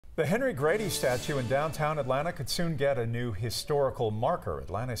The Henry Grady statue in downtown Atlanta could soon get a new historical marker.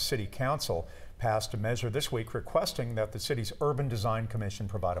 Atlanta City Council passed a measure this week requesting that the city's Urban Design Commission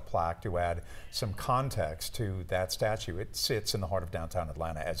provide a plaque to add some context to that statue. It sits in the heart of downtown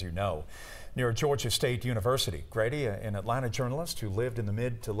Atlanta, as you know, near Georgia State University. Grady, an Atlanta journalist who lived in the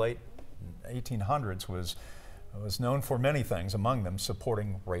mid to late 1800s, was known for many things, among them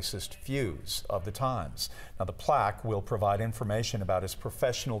supporting racist views of the times. Now, the plaque will provide information about his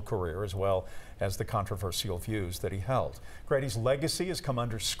professional career as well as the controversial views that he held. Grady's legacy has come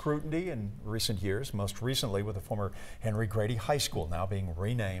under scrutiny in recent years, most recently with the former Henry Grady High School now being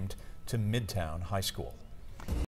renamed to Midtown High School.